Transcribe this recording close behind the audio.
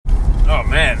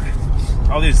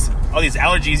all these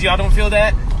allergies. Y'all don't feel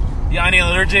that? Y'all ain't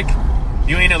allergic?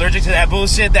 You ain't allergic to that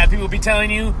bullshit that people be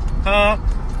telling you, huh?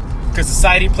 Because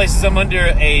society places them under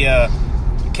a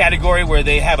category where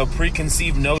they have a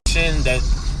preconceived notion that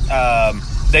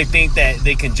they think that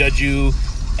they can judge you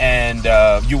and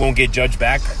you won't get judged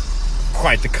back.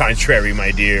 Quite the contrary,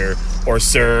 my dear or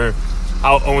sir.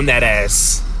 I'll own that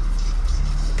ass.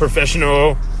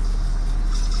 Professional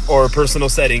or personal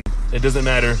setting, it doesn't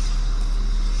matter.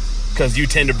 Because you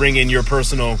tend to bring in your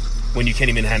personal when you can't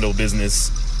even handle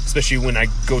business. Especially when I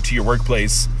go to your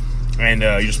workplace and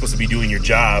you're supposed to be doing your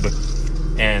job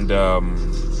and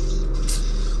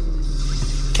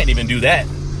can't even do that.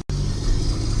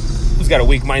 Who's got a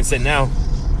weak mindset now?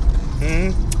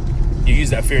 You use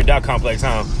that fear and doubt complex,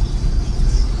 huh?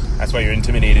 That's why you're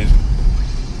intimidated.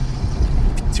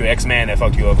 It's your ex-man that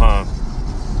fucked you up, huh?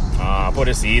 Ah,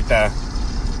 pobrecita.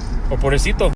 O pobrecito.